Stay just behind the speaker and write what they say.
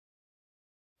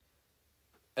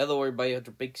Hello everybody,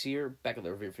 Hunter Biggs here, back with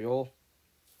the review for you all.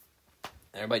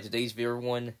 Everybody, today's video is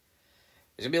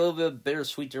gonna be a little bit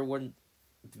bittersweeter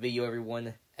video,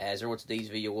 everyone. As everyone, today's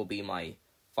video will be my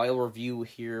final review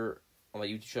here on my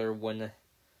YouTube channel,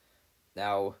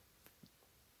 Now,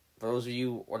 for those of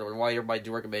you wondering why everybody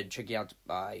do recommend checking out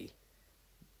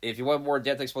if you want more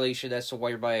in-depth explanation as to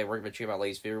why everybody recommend checking out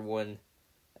latest video,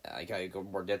 I gotta go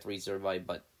more in-depth reads everybody,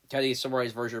 but kind of a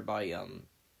summarized version by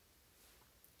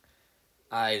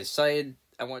I decided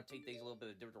I want to take things a little bit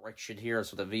of a different direction here,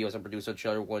 so the videos I produce on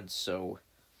channel so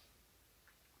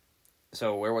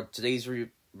today's review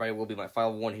will be my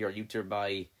final one here on YouTube and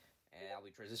I'll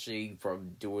be transitioning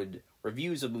from doing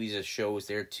reviews of movies and shows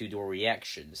there to doing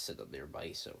reactions to them there,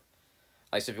 so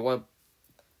if you want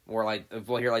more if you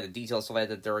want to hear the details of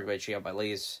that, they're recommend check out my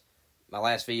last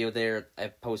video there I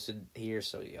posted here,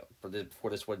 so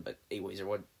before this one, but anyways,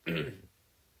 everyone.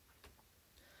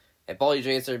 I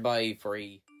apologize to everybody for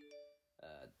noise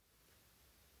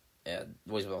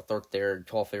about 3rd there,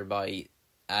 12th there,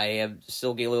 I am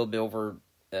still getting a little bit over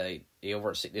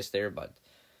sickness there, but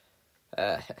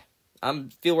I'm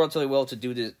feeling relatively well to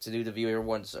do the video,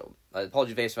 everyone. So I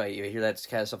apologize if you hear that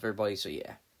kind of stuff, everybody. So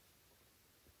yeah.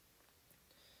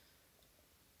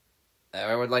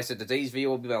 I would like to say today's video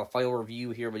will be my final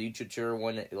review here on my YouTube channel.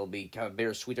 It'll be kind of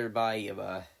bittersweet, everybody.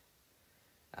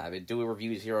 I've been doing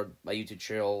reviews here on my YouTube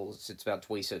channel since about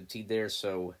 2017 there,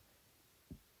 so,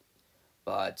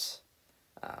 but,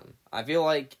 I feel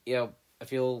like, I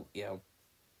feel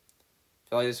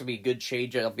like this will be a good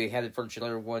change. I'll be headed for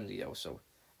another one, so,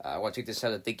 I want to take this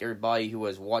time to thank everybody who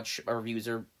has watched my reviews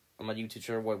on my YouTube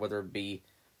channel, whether it be,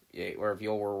 wherever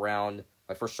you all were around.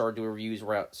 I first started doing reviews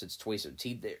around since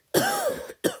 2017 there.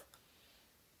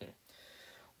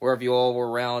 Wherever you all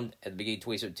were around at the beginning of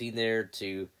 2017 there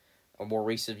to a more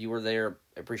recent viewer there,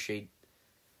 I appreciate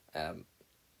all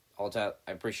the time.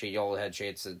 I appreciate y'all had a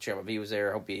chance to check my videos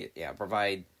there. I hope you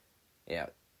provide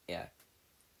entertaining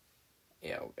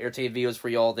videos for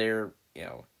y'all there,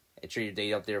 and treat your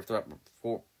day up there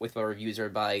with my reviews,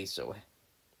 everybody. So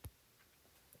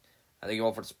I thank you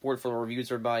all for the support for the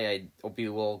reviews, everybody. I hope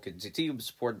you will continue to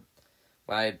support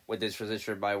with this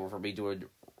transition, everybody, for me doing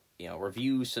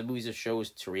reviews to movies and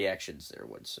shows to reactions there,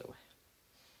 so.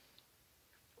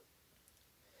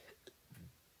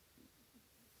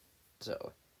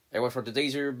 So, anyway, for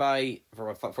today's review,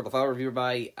 for the final review,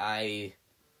 I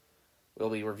will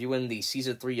be reviewing the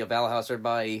Season 3 of Owl House,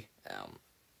 everybody.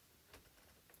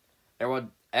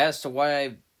 Everyone, as to why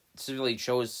I specifically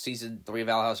chose Season 3 of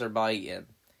Owl House, everybody,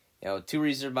 two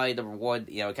reasons, everybody. Number one,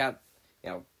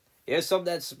 it's something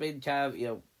that's been kind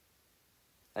of,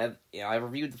 I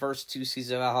reviewed the first 2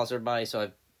 seasons of Owl House, everybody,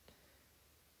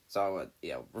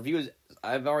 reviews,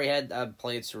 I've already had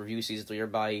plans to review Season 3,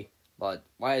 everybody. But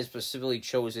why I specifically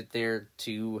chose it there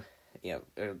to, a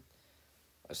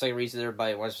second reason there,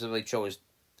 why I specifically chose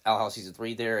Owl House Season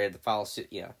 3 there, and the final,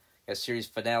 a series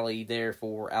finale there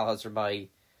for Owl House, everybody.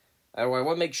 I want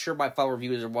to make sure my final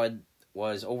review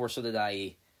was over so that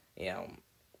I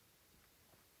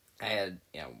had,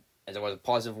 as it was a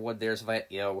positive one there, so I,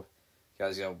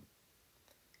 because,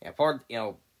 part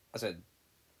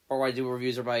why I do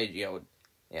reviews, everybody,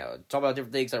 talk about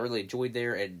different things I really enjoyed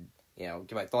there, and,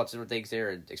 give my thoughts on different things there,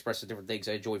 and express the different things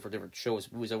I enjoy for different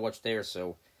shows, movies I watch there,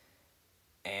 so,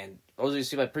 and those of you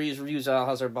see my previous reviews of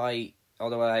House everybody,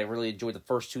 although I really enjoyed the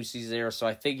first 2 seasons there, so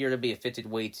I figured it'd be a fitting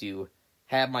way to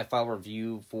have my final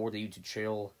review for the YouTube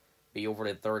channel be over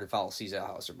the 3rd and final season of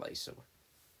House everybody, so.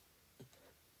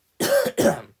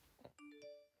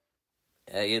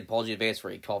 Again, apology in advance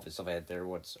for any cough and stuff I had there,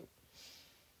 so.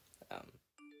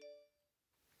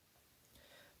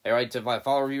 Alright, so my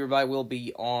final review, everybody, will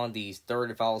be on the 3rd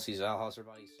and final season of Owl House,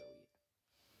 everybody, so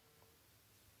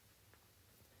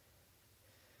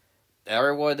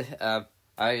everyone,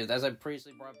 as I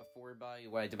previously brought up before, everybody,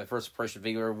 when I did my first impression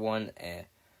video, everyone, and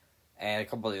a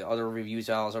couple of the other reviews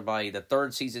of Owl House, everybody, the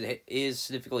 3rd season is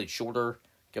significantly shorter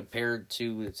compared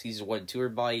to season 1 and 2,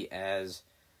 everybody, as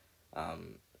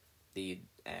they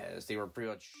were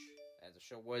pretty much, as the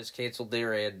show was canceled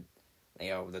there, and,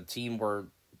 the team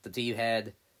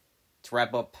had to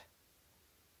wrap up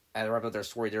their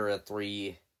story there at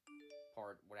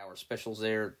 3-part 1-hour specials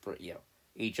there.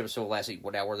 Each episode lasting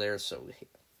 1 hour there. So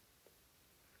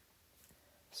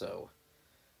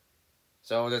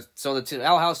the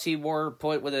Owl House team were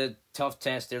put with a tough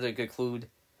test there to conclude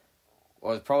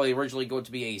what was probably originally going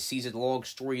to be a season-long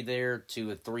story there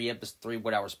to 3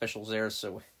 1-hour specials there.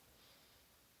 So,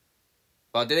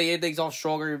 but did they end things off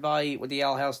stronger, everybody, with the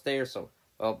Owl House there? So,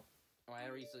 well, I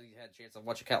recently had a chance to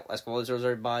watch last couple of episodes,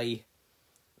 everybody.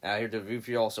 Here to review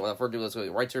for y'all. So without further ado, let's go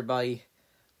right to everybody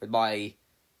with my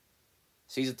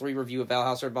Season 3 review of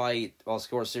Valhouse by, well,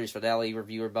 score series finale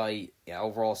review by,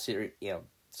 overall series,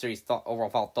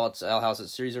 overall thoughts,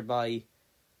 Valhouse's series by,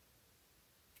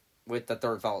 with the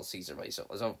third final season, everybody. So,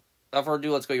 without further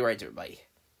ado, let's go right to it, everybody.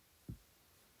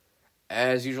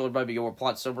 As usual, everybody, your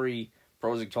plot summary,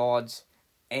 pros and cons,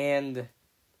 and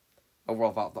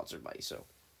overall final thoughts, everybody. So,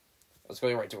 let's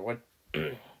go right to it,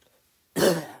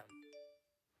 everyone.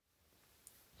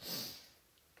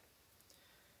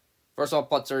 First off,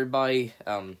 plot summary, everybody.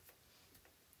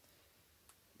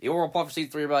 The overall plot for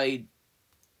Season 3, everybody,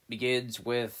 begins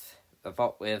with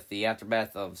the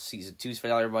aftermath of Season 2's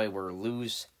finale, everybody, where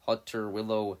Luz, Hunter,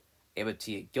 Willow,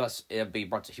 Amity, and Gus end up being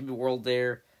brought to human world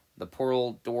there. The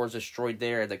portal doors destroyed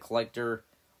there, and the Collector,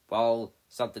 well,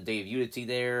 stopped the Day of Unity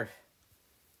there.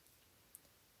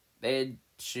 Then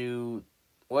she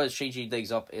was changing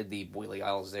things up in the Boiling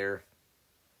Isles there.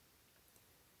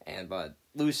 But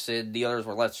Luz and the others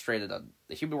were left stranded on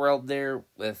the human world there,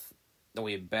 with no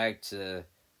way back to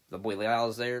the Boiling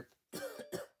Isles there.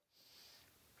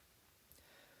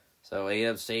 So they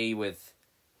end up staying with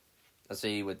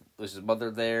Luz's mother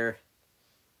there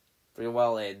for a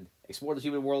while and explored the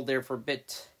human world there for a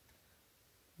bit.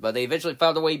 But they eventually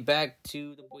found a way back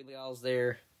to the Boiling Isles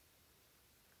there.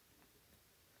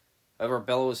 However,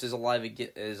 Bellows is alive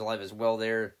as well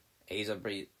there. And he's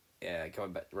coming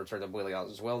back to return to the Boiling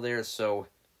Isles as well there. So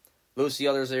Luz and the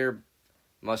others there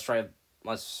must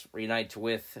reunite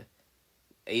with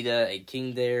Ada and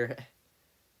King there.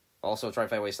 Also try to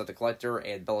find a way to stop the Collector,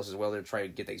 and Bellows as well there, try to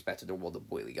get things back to normal in the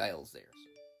Boiling Isles there.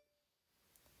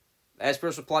 As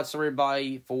per the plot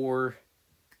summary for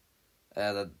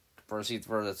the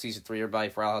Season 3 everybody,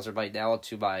 for Valhouse everybody, now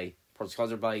to my pros and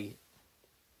cons everybody.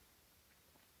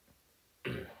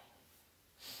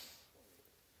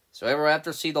 So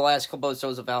after seeing the last couple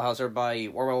episodes of Valhouse everybody,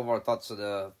 what were all of our thoughts of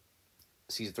the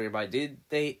Season 3 everybody?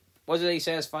 Was it a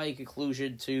satisfying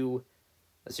conclusion to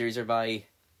the series everybody?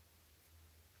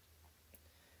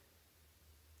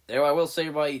 I will say,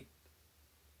 everybody,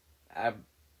 I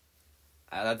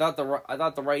thought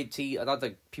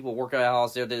the people working at the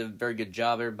house there did a very good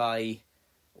job, everybody,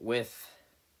 with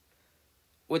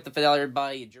the finale,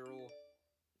 everybody, in general.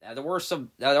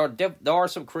 There are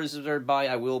some criticisms, everybody.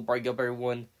 I will bring up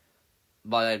everyone,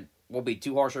 but I won't be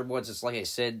too harsh on everyone. Since, like I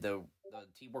said, the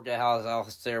team working at the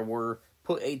house there were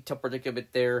put in a tough predicament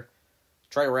there.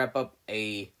 Try to wrap up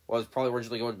what was probably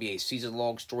originally going to be a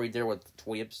season-long story there with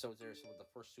 20 episodes there, so with the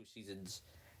first 2 seasons,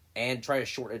 and try to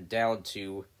shorten it down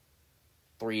to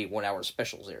 3 one-hour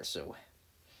specials there, so.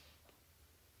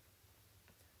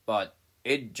 But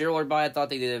in general, everybody, I thought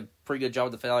they did a pretty good job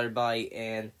with the finale, everybody,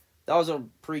 and that was a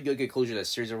pretty good conclusion of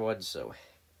Season 1, so.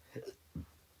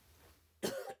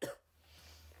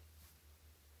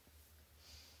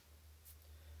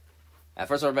 At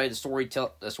first, everybody, the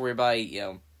story by,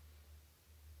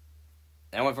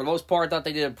 and for the most part, I thought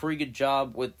they did a pretty good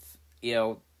job with,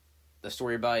 the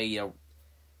story by,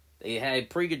 they had a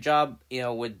pretty good job,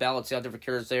 with balancing out different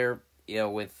characters there,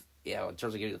 with, in terms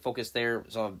of getting the focus there.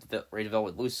 So, redeveloped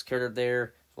with Luz's character there,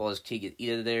 as well as Keegan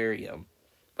Ida there, But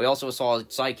we also saw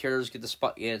side characters get the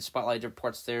spotlight different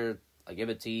parts there, like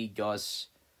Amity, Gus,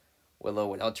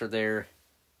 Willow, and Hunter there.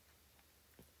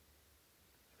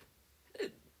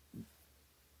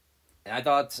 And I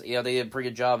thought, they did a pretty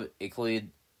good job,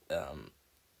 including,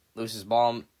 Luz's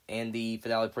mom and the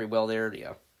finale pretty well there,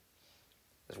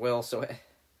 as well. So,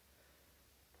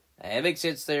 it makes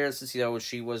sense there since,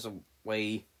 she was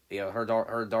away, her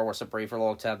daughter was separated for a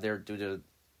long time there due to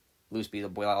Luz being the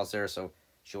Boiling Isles there, so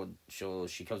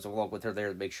she comes along with her there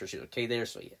to make sure she's okay there,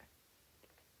 so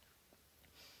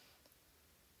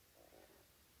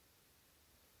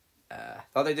yeah.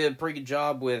 Thought they did a pretty good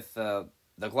job with, the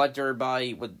Collector,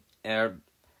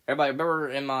 everybody remember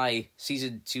in my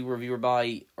Season 2 reviewer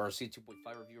or Season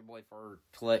 2.5 reviewer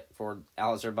for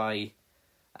Alice, everybody,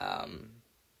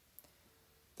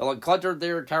 the Collector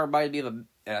there kind of reminded me of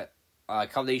a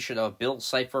combination of Bill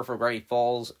Cipher from Gravity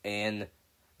Falls and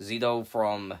Zito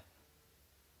from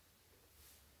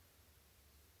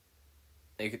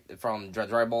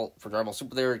Dragon Ball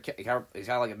Super there. It's kind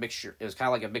of like a mixture. It was kind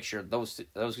of like a mixture of those two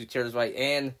characters, right?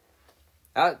 And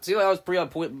I was pretty on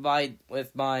point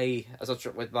with that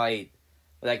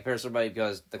comparison, right?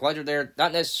 Because the Collector there,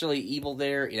 not necessarily evil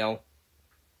there,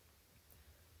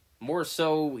 more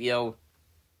so,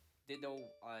 didn't know,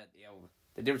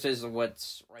 the differences of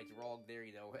what's right and wrong there,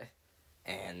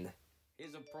 and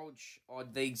his approach on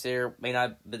things there may not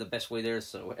have been the best way there,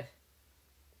 so.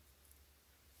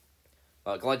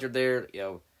 Collector there, he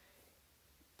was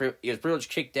pretty much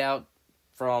kicked out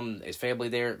from his family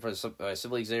there, from his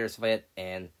siblings there,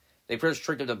 and they pretty much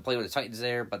tricked him to play with the Titans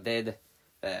there, but then,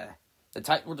 the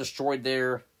Titan were destroyed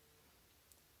there,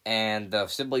 and the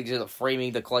siblings ended up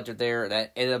framing the Collector there.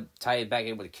 That ended up tying back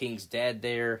in with King's dad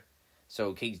there.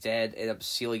 So King's dad ended up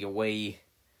sealing away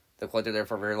the Collector there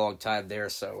for a very long time there.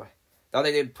 So I thought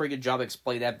they did a pretty good job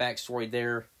explaining that backstory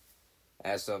there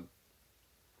as the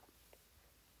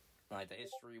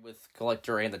history with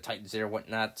Collector and the Titans there and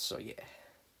whatnot. So yeah.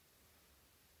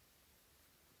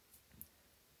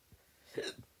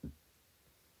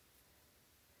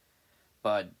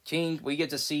 But King, we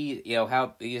get to see,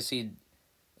 how you see,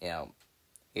 you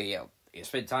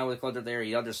spend time with the Collector there.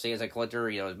 He understands that Collector,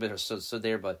 has been stood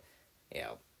there, but, he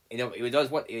does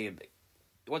what he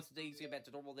wants things to get back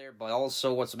to normal there, but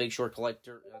also wants to make sure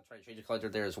Collector, try to change the Collector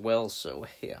there as well. So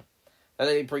yeah, I think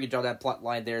they did a pretty good job on that plot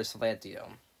line there, so that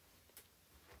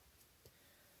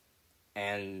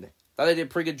and I thought they did a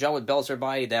pretty good job with Bellows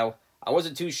everybody. Now I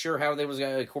wasn't too sure how they was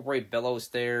gonna incorporate Bellows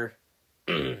there.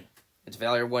 It's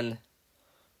Valor one.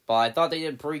 But I thought they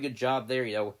did a pretty good job there,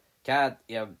 I had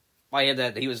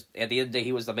that he was, at the end of the day,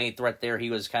 he was the main threat there. He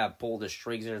was kind of pulling the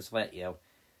strings there and stuff,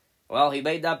 Well, he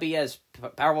may not be as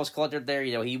powerful as Collector there,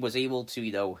 he was able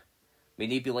to,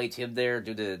 manipulate him there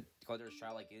due to Collector's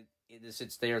childlike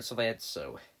innocence there and stuff like that,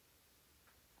 so.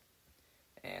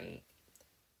 And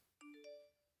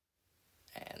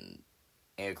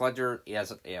Collector,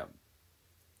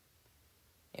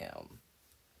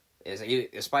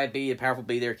 despite being a powerful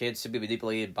being there, kids to be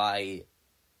manipulated by,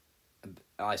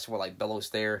 I swear, like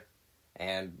Bellows there,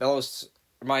 and Bellows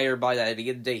remind everybody that at the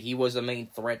end of the day he was the main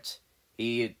threat.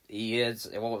 He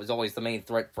was always the main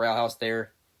threat for Owl House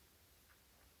there.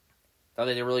 Thought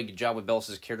they did a really good job with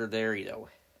Bellows' character there,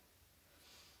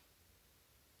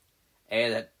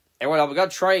 And everyone, I'm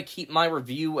gonna try to keep my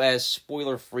review as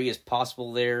spoiler free as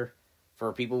possible there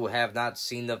for people who have not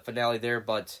seen the finale there,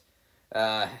 but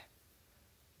the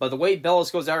way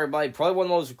Bellows goes out, everybody, probably one of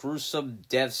the most gruesome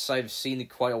deaths I've seen in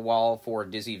quite a while for a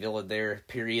Disney villain there,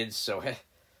 period. So,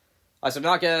 I'm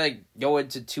not going to go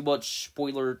into too much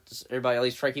spoilers. Everybody, at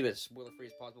least try to keep it spoiler-free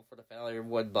as possible for the finale,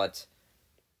 everyone, but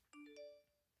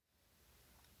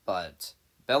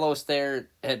Bellows there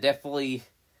definitely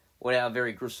went out a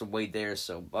very gruesome way there,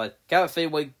 so, but kind of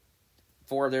fade way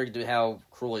forward there to do how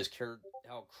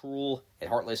cruel and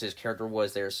heartless his character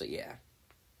was there, so yeah.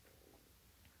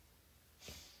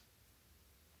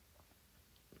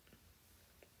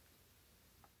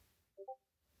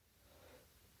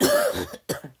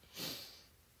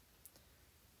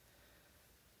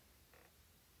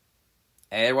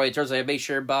 And everybody, in terms of make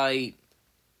sure the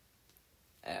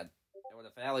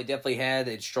finale definitely had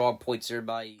its strong points there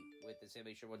with this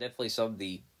animation. Well, definitely some of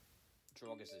the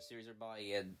strongest in the series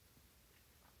everybody, and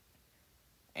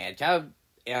kind of,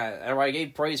 everybody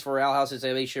gave praise for Owl House's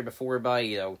animation before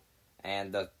everybody,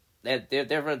 and there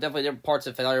definitely different parts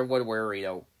of the finale one where,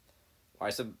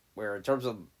 where in terms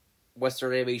of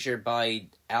Western animation by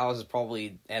Owl House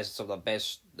probably has some of the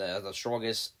best, the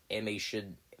strongest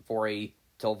animation for a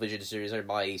television series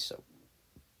everybody, so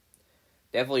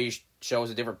definitely shows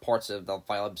the different parts of the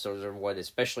final episodes or what,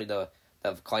 especially the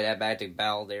climactic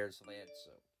battle there and stuff like that,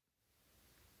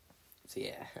 so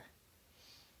yeah.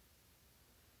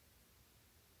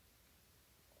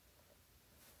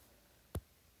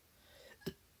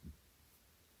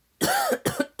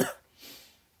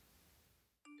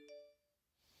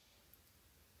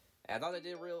 I thought they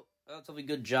did a relatively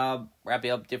good job wrapping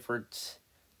up different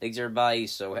things everybody,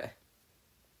 so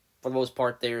for the most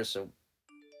part there, so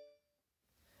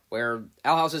where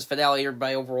Owl House's finale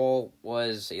everybody overall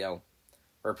was,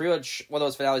 where pretty much one of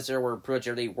those finales there where pretty much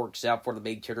everything works out for the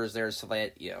main characters there, so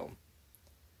that,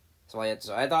 so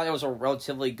I thought it was a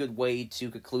relatively good way to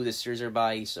conclude this series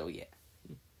everybody, so yeah.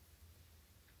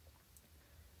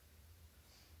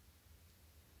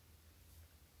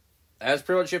 That's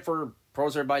pretty much it for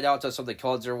pros everybody down to some of the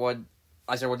cons or one.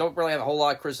 I said, we don't really have a whole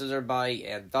lot of criticism everybody,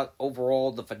 and thought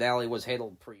overall the finale was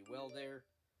handled pretty well there.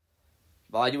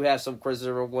 But I do have some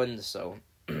criticism of one, so.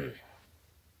 The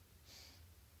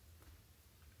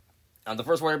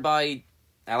first one everybody,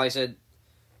 like I said,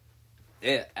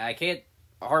 I can't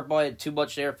harp on it too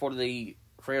much there for the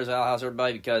creators of Owl House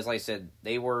everybody, because like I said,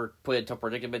 they were put into a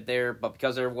predicament there, but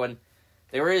because everyone,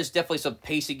 there is definitely some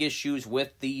pacing issues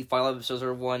with the final episodes of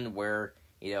everyone where,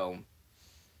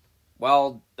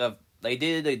 while they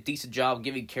did a decent job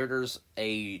giving characters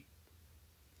a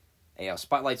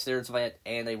spotlights there and stuff like that,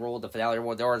 and they rolled the finale.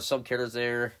 Everyone, there are some characters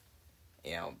there,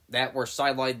 that were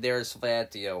sidelined there and stuff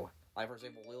like that. Like for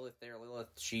example, Lilith there. Lilith,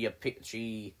 she appears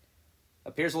a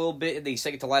little bit in the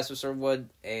second to last episode one,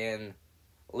 and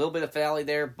a little bit of finale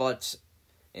there, but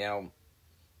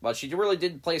but she really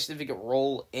didn't play a significant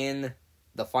role in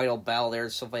the final battle there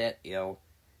and stuff like that.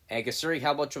 And considering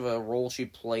how much of a role she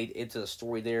played into the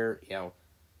story there,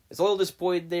 it's a little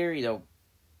disappointing there, it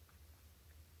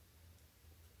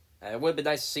would have been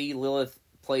nice to see Lilith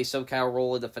play some kind of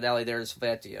role in the finale there, so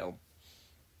that,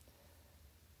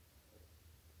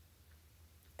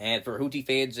 And for Hootie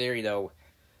fans there,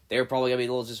 they're probably going to be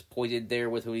a little disappointed there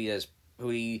with Hootie,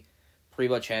 Hootie pretty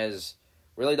much has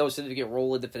really no significant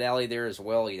role in the finale there as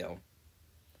well,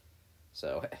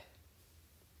 So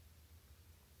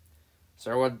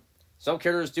everyone, some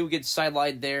characters do get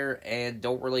sidelined there and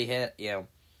don't really don't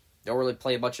really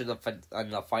play much in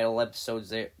the final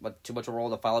episodes there, but too much of a role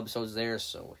in the final episodes there,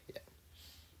 so, yeah.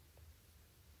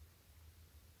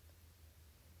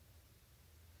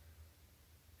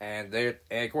 And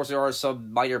of course there are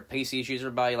some minor pacing issues.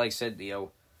 Everybody, like I said,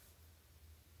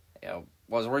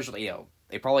 was originally,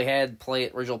 they probably had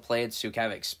original plans to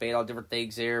kind of expand on different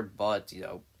things there, but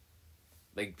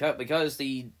because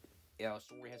the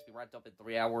story has to be wrapped up in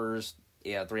 3 hours,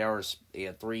 3 hours,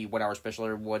 3 1 hour special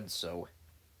everyone. So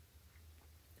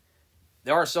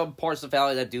there are some parts of the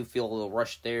finale that do feel a little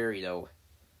rushed there,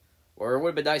 where it would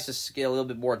have been nice to get a little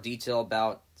bit more detail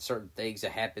about certain things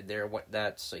that happened there and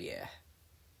whatnot. So yeah.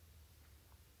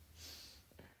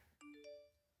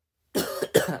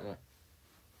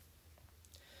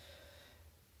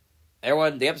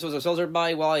 Everyone, the episodes themselves,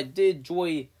 everybody, while I did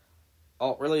really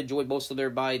enjoyed most of them,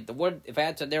 everybody, the one, if I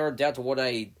had to narrow it down to what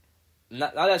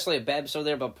not necessarily a bad episode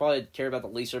there, but probably care about the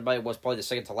least, everybody, was probably the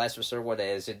second to last episode, what it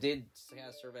is. It did kind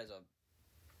of serve as a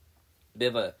bit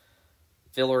of a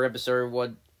filler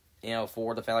episode,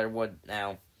 for the finale one.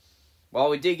 Now, well,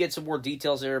 we did get some more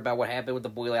details there about what happened with the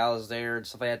Boy Alice there, and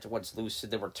stuff like that, once Lucy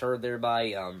then returned there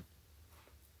by,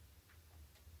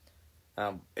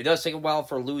 it does take a while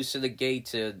for Lucy the Gate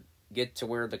to get to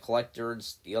where the Collector and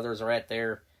the others are at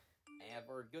there. And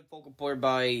for a good focal point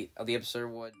of the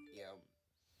episode,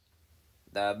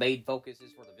 the main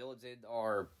focuses for the villains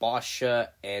are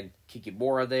Basha and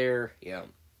Kikimora there.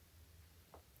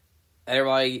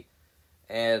 Everybody,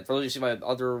 and for those who see my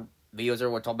other videos there,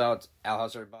 what talk about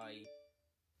Alhaus, everybody.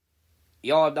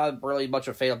 I'm not really much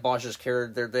of a fan of Basha's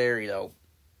character there,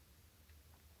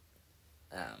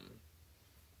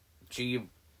 she's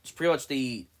pretty much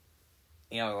the,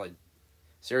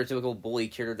 stereotypical bully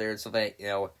character there and stuff that,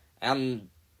 I've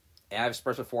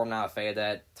expressed before, I'm not a fan of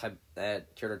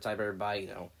that character type, everybody,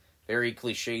 very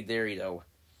cliched there,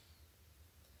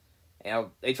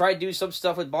 they try to do some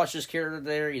stuff with Basha's character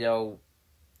there,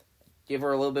 give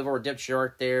her a little bit of a redemption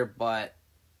arc there, but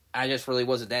I just really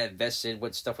wasn't that invested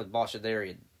with stuff with Basha there,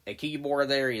 and Kikimora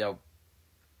there, and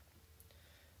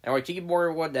when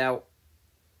Kikimora won out,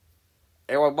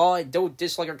 and while I don't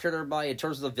dislike her character, in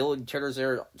terms of the villain characters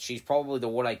there, she's probably the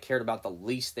one I cared about the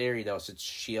least there, since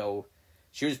she was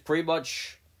pretty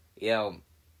much, the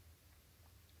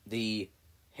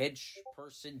hedge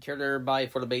person character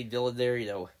for the main villain there,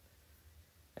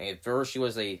 And first she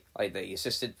was the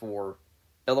assistant for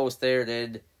Bellows there,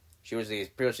 then she was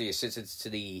pretty much the assistant to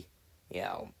the,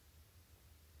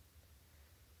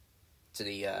 to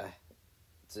the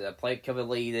plant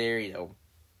company there,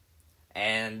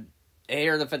 and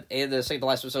here in the second to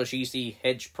last episode, she's the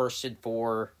hedge person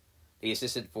for the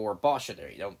assistant for Basha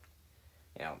there,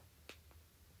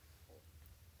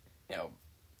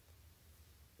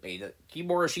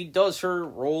 Kimura, she does her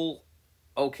role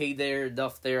okay there,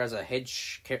 enough there as a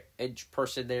hedge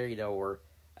person there, or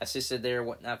assistant there,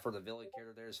 whatnot for the villain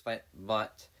character there,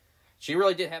 but she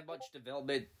really didn't have much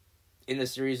development in the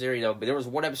series there, but there was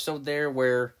one episode there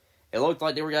where it looked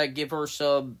like they were going to give her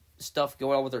some stuff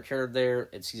going on with her character there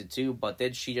in season 2, but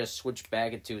then she just switched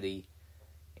back into the,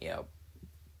 into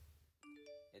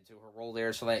her role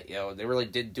there, so that, they really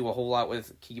didn't do a whole lot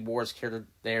with Kikimura's character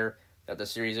there, that the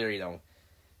series there,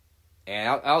 And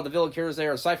out of the villain characters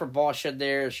there, aside from Basha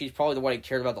there, she's probably the one I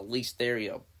cared about the least there,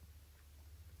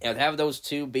 And have those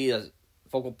two be a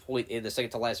focal point in the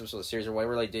second to last episode of the series, where I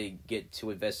really did get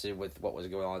too invested with what was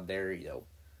going on there,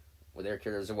 with their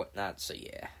characters and whatnot, so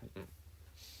yeah.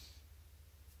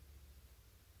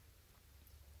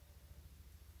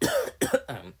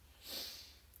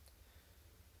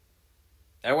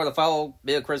 I want to follow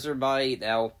Bill Christopher by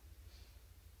now.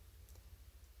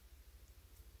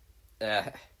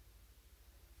 I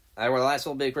want to last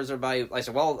little bit Christopher by. Like I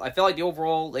said, well, I feel like the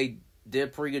overall they did a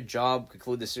pretty good job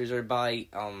conclude the series by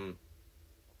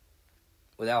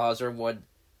without Alhaus everyone.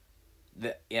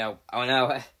 I don't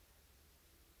know.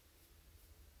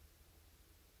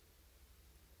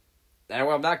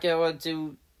 I'm not going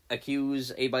to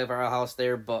accuse anybody of Alhaus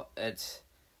there, but it's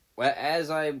as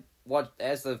the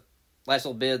last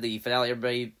little bit of the finale,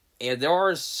 everybody, and there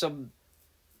are some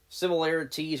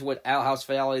similarities with Outhouse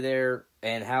Valley there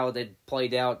and how they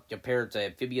played out compared to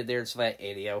Amphibia there and stuff like that.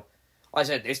 And, like I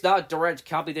said, it's not a direct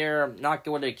copy there. I'm not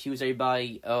going to accuse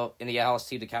anybody in the Outhouse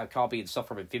team to kind of copy stuff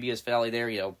from Amphibious Valley there.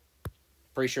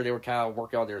 Pretty sure they were kind of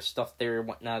working on their stuff there and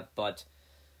whatnot. But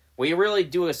when you really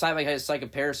do a side-by-side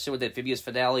comparison with the Amphibious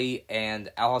Finale and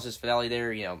Outhouse's Finale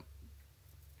there,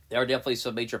 there are definitely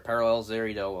some major parallels there.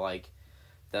 Like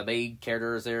the main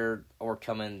characters there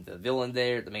overcoming the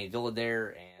main villain there,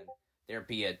 and there'd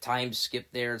be a time skip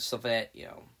there and stuff like that,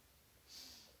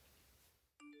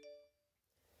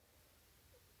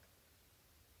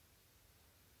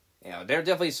 there are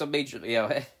definitely some major,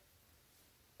 and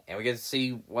we get to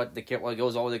see what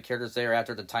goes on with the characters there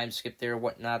after the time skip there and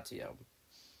whatnot, It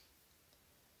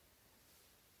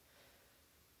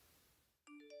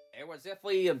was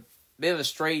definitely a bit of a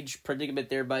strange predicament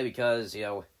there, buddy, because,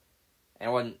 and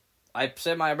when I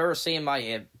remember saying my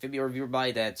Amphibia review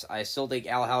by that I still think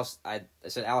Owl House, I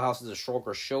said Owl House is a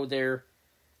stronger show there.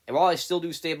 And while I still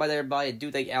do stay by there, I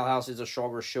do think Owl House is a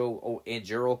stronger show in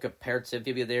general compared to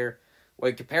Amphibia there.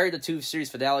 When comparing the two series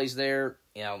finales there,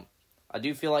 I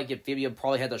do feel like Amphibia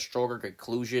probably had a stronger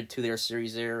conclusion to their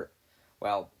series there.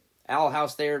 Well, Owl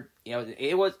House there,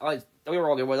 it was, don't get me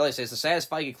wrong, it was, like I said, it's a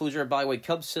satisfying conclusion, but when it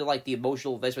comes to, like, the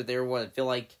emotional investment there, I feel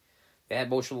like it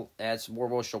had some more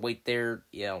emotional weight there,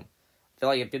 I feel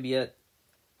like Amphibia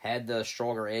had the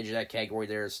stronger edge in that category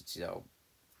there, since,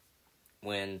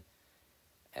 when,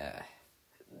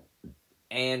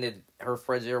 her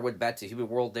friends there went back to the human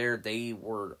world there,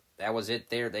 that was it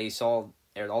there, they saw,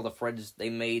 and all the friends they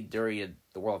made during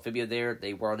the World Amphibia there,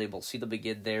 they weren't able to see them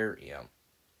again there,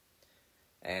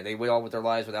 and they went on with their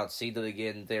lives without seeing them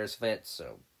again there,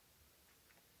 so,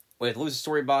 with Lucy's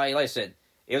story like I said,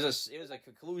 it was a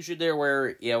conclusion there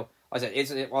where, like I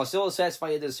said, while still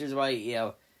satisfying in this series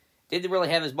didn't really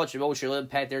have as much emotional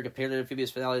impact there compared to the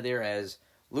Amphibious Finale there, as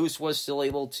Luce was still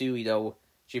able to,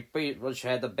 she pretty much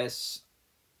had the best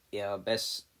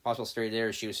possible story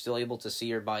there. She was still able to see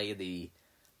her by the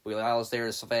Wheel Isles there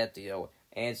and stuff like that,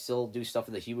 and still do stuff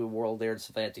in the human world there and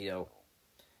stuff like that,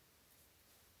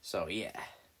 So, yeah.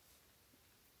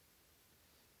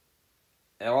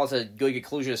 And also a good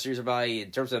conclusion of the series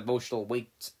in terms of emotional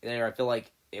weight there, I feel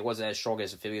like it wasn't as strong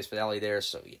as Amphibious Finale there,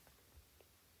 so yeah.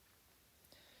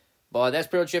 But that's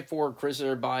pretty much it for Chris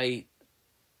by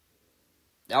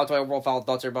now to my overall final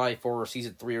thoughts for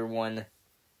season 3 or 1.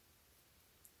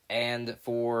 And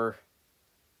for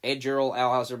Ed Gerald,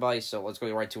 Owl House so let's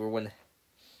go right to everyone.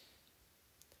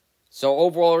 So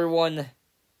overall everyone,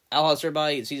 Owl House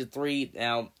season 3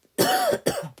 now.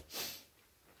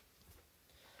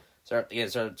 Sorry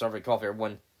for the cough,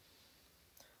 everyone.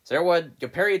 So everyone,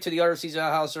 comparing it to the other season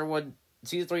of House, everyone,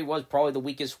 season 3 was probably the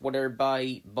weakest one,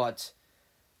 everybody, but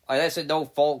like I said, no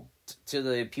fault to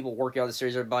the people working on the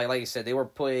series, everybody. Like I said, they were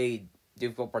put in a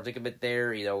difficult predicament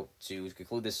there, to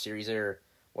conclude this series there.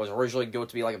 Was originally going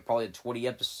to be like probably a 20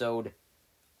 episode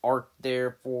arc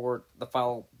there for the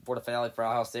finale for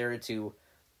Owl House there to,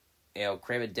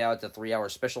 cram it down to 3-hour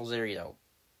specials there,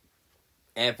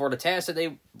 And for the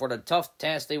tough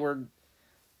task they were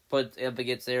put up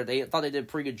against there, they thought they did a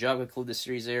pretty good job to conclude the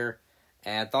series there.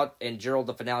 And I thought in general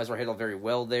the finales were handled very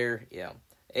well there. Yeah.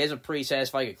 It is a pretty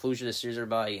satisfying conclusion to the series there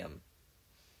by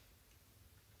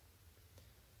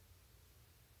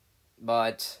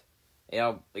But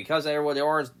because there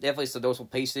are definitely some noticeable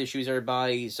pacing issues there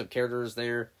by some characters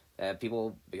there that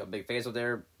people become big fans of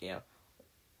there,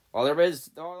 While there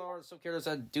are some characters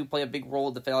that do play a big role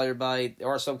in the finale there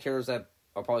are some characters that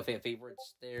are probably fan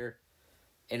favorites there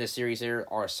in the series there,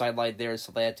 are sidelined there and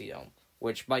stuff like that,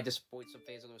 which might disappoint some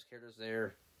fans of those characters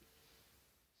there.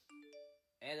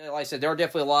 And like I said, there are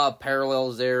definitely a lot of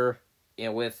parallels there,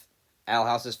 with Owl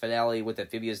House's finale, with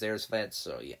Amphibious there and stuff like that,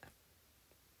 so yeah.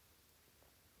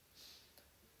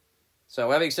 So,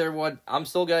 that being said, everyone, I'm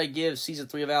still going to give Season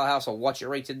 3 of Owl House a watch it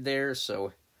rated there,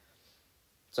 so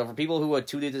for people who are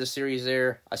tuned into the series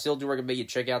there, I still do recommend you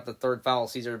check out the third final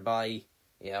season by,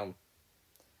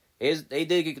 they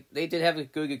did have a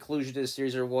good conclusion to the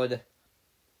series, everyone,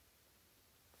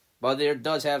 but there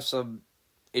does have some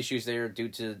issues there due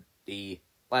to the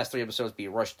last 3 episodes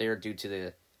being rushed there due to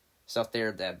the stuff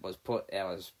there that was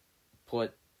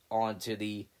put onto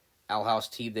the Owl House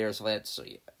team there, so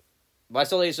yeah. But I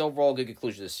still think it's an overall good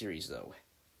conclusion to the series, though.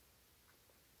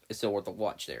 It's still worth a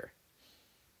watch there.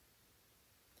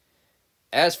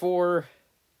 As for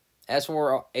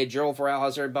a journal for Owl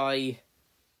House, everybody,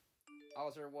 Owl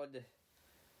House, everyone.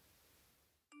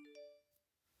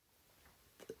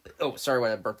 Oh, sorry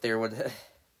what I burped there.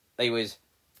 Anyways,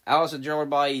 Owl House and journal,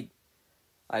 everybody.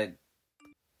 I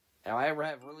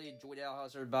have really enjoyed Owl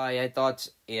House, everybody. I thought,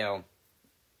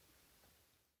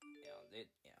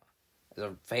 is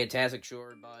a fantastic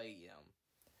show by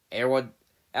everyone.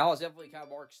 Alice definitely kind of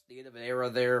marks the end of an era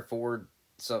there for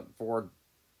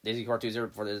Disney cartoons. There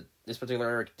for this particular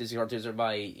era, Disney cartoons are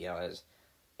by as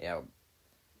you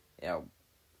know.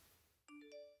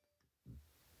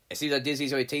 It seems like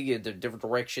Disney's going to take it a different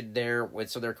direction there with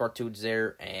some of their cartoons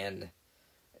there, and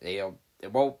they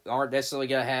aren't necessarily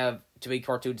going to have too many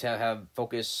cartoons have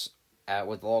focus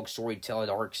with long storytelling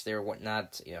arcs there and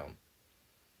whatnot.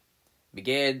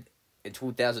 Began in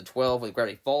 2012 with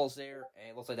Gravity Falls there, and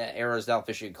it looks like that era is now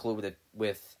officially included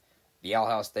with the Owl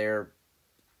House there.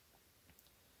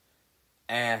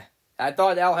 And I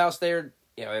thought Owl House there,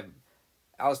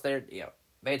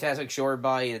 fantastic short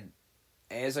by, and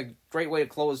it's a great way to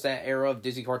close that era of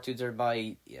Disney cartoons.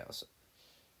 Everybody, so.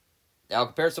 Now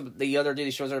compared to some of the other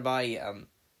Disney shows, everybody, I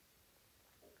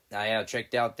have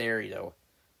checked out there.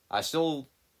 I still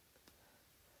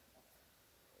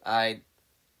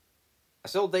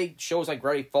think shows like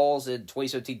Gravity Falls and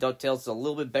 2017 DuckTales is a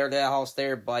little bit better than Owl House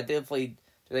there, but I definitely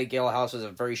think Owl House is a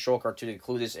very strong cartoon to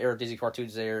include this era of Disney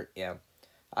cartoons there. Yeah,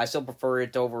 I still prefer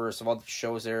it over some other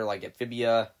shows there like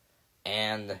Amphibia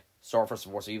and Star Force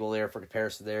and Force of Evil there for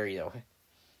comparison there. I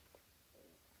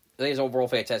think it's overall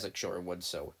fantastic short one.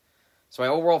 So my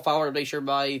overall final recommendation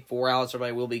by 4 hours,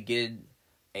 everybody will be getting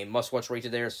a must-watch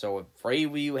rated there. So for any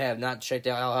of you who have not checked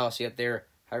out Owl House yet there,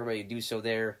 how everybody do so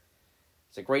there.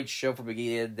 It's a great show from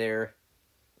beginning to end there.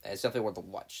 And it's definitely worth a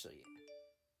watch. So yeah.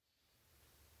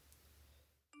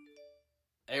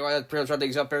 Anyway, that's pretty much wrap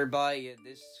things up, everybody. And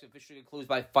this officially concludes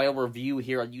my final review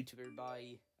here on YouTube,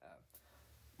 everybody.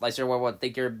 Like I want to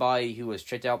thank everybody who has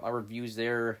checked out my reviews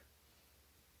there.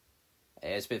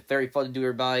 And it's been very fun to do,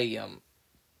 everybody.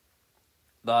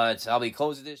 But I'll be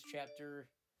closing this chapter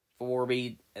for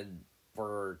me and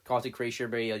for content creation,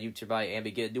 everybody on YouTube, everybody, and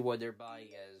begin a new one there,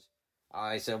 everybody, as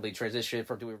I suddenly transition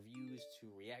from doing reviews to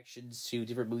reactions to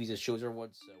different movies and shows,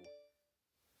 everyone. So,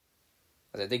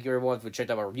 as I thank you, everyone, for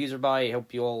checking out my reviews, everybody. I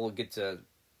hope you all get to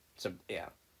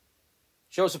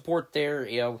show support there,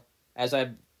 as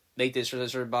I make this for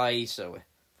this, everybody. So,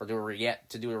 for doing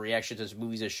a reaction to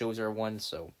movies and shows, everyone.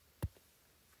 So,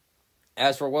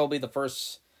 as for what will be the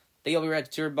first thing I'll be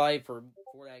reacting to, everybody, for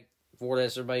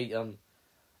this, everybody, I'm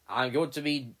going to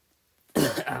be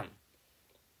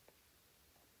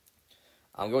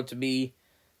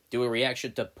doing a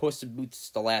reaction to Puss in Boots: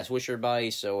 The Last Wish, everybody.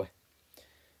 So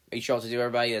make sure to do,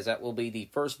 everybody, as that will be the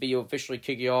first video officially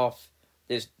kicking off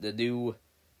the new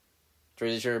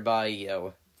transition, everybody,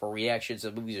 for reactions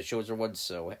to movies and shows, everyone.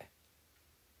 So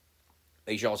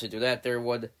make sure to do that there,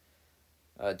 everyone.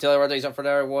 Tell everyone things up for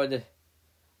now, everyone.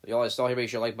 If you all saw here, make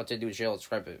sure to like button, do the channel,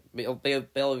 subscribe, bell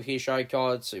notification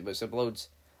icon, so you must uploads.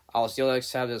 I'll see you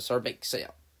next time to start making.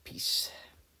 Peace.